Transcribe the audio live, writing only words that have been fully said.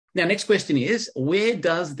Now, next question is, where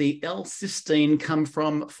does the L-cysteine come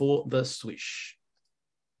from for the swish?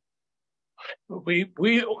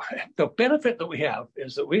 The benefit that we have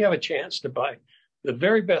is that we have a chance to buy the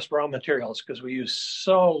very best raw materials because we use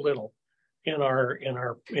so little in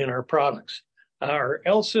our products. Our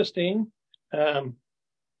L-cysteine,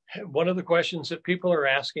 one of the questions that people are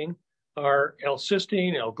asking are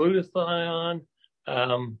L-cysteine, L-glutathione,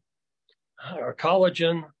 our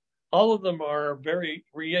collagen. All of them are very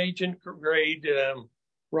reagent grade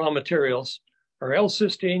raw materials. Our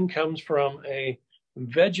L-cysteine comes from a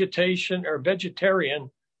vegetarian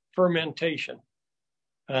fermentation.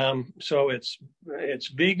 So it's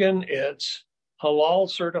vegan, it's halal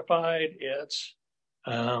certified, it's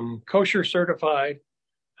kosher certified.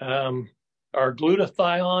 Our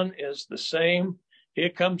glutathione is the same.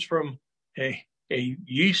 It comes from a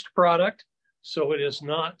yeast product, so it is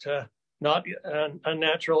not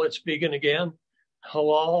unnatural. It's vegan again,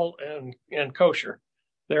 halal and kosher.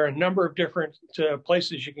 There are a number of different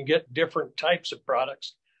places you can get different types of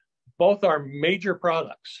products. Both our major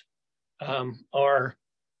products are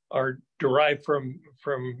derived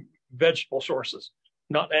from vegetable sources,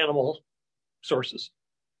 not animal sources.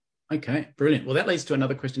 Okay, brilliant. Well, that leads to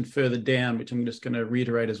another question further down, which I'm just going to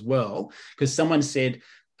reiterate as well, because someone said,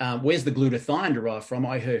 where's the glutathione derived from?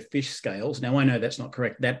 I heard fish scales. Now, I know that's not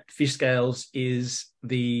correct. That fish scales is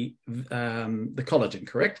the collagen,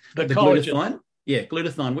 correct? The collagen. Glutathione? Yeah,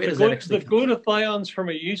 glutathione. Where does that actually come from? The glutathione's from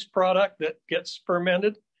a yeast product that gets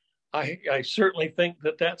fermented. I certainly think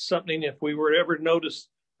that that's something, if we were to ever notice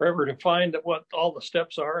or ever to find what all the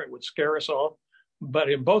steps are, it would scare us all. But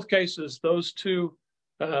in both cases, those two,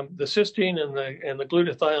 the cysteine and the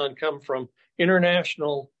glutathione, come from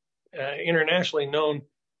internationally known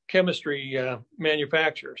chemistry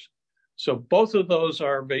manufacturers. So both of those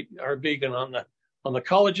are vegan. On the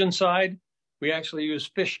collagen side, we actually use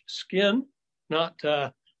fish skin, not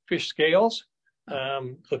fish scales.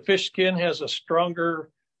 The fish skin has a stronger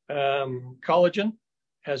collagen,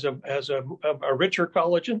 has a richer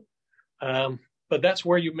collagen, but that's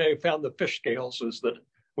where you may have found the fish scales,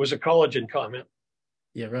 was a collagen comment.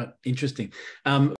 Yeah, right. Interesting.